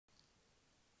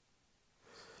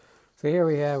So here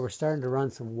we're starting to run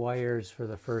some wires for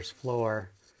the first floor,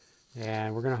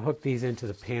 and we're going to hook these into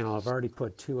the panel. I've already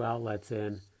put 2 outlets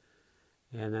in,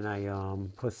 and then I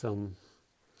put some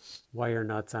wire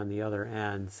nuts on the other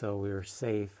end so we were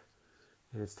safe.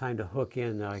 And it's time to hook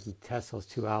in. Now I can test those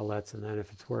 2 outlets, and then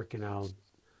if it's working, I'll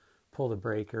pull the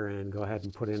breaker and go ahead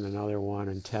and put in another one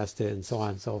and test it, and so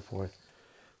on and so forth.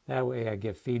 That way I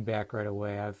get feedback right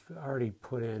away. I've already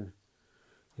put in,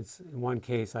 in one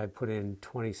case I put in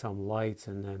 20 some lights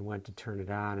and then went to turn it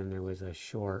on and there was a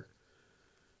short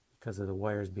because of the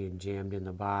wires being jammed in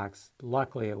the box.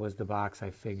 Luckily it was the box I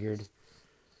figured,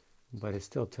 but it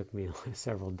still took me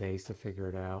several days to figure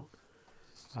it out.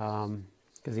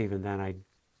 Because even then I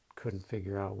couldn't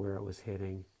figure out where it was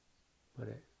hitting, but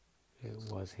it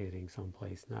was hitting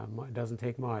someplace. Now it doesn't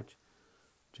take much,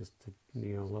 just a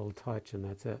little touch and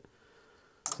that's it.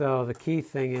 So the key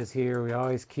thing is here, we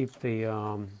always keep the,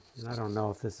 and I don't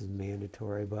know if this is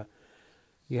mandatory, but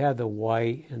you have the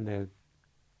white and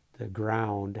the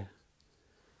ground.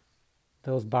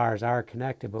 Those bars are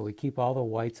connected, but we keep all the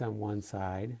whites on one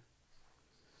side,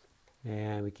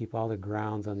 and we keep all the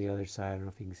grounds on the other side. I don't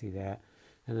know if you can see that.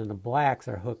 And then the blacks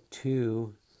are hooked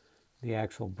to the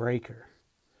actual breaker.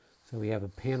 So we have a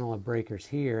panel of breakers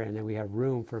here, and then we have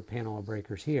room for a panel of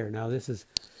breakers here. Now this is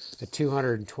a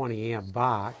 220 amp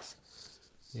box,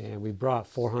 and we brought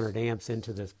 400 amps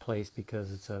into this place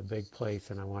because it's a big place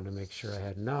and I wanted to make sure I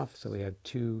had enough. So we had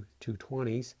 2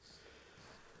 220s,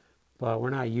 but we're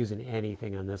not using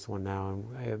anything on this one now,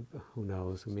 and who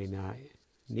knows, we may not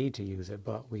need to use it,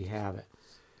 but we have it.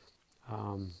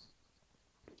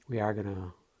 We are going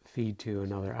to feed to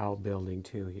another outbuilding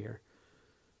too here,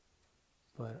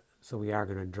 but so we are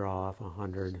going to draw off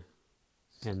 100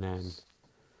 and then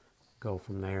go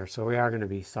from there. So we are going to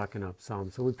be sucking up some.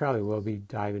 So we probably will be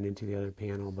diving into the other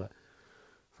panel, but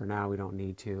for now we don't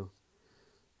need to.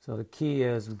 So the key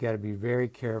is we've got to be very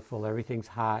careful. Everything's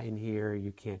hot in here.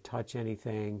 You can't touch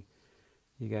anything.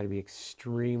 You got to be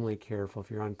extremely careful.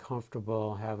 If you're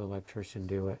uncomfortable, have an electrician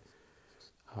do it.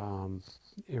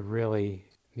 It really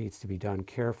needs to be done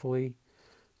carefully.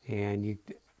 And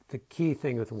the key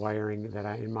thing with wiring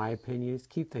in my opinion, is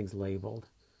keep things labeled.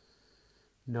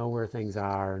 Know where things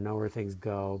are, know where things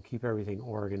go, keep everything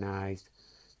organized,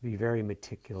 be very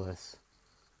meticulous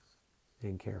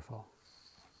and careful.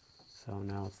 So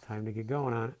now it's time to get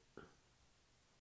going on it.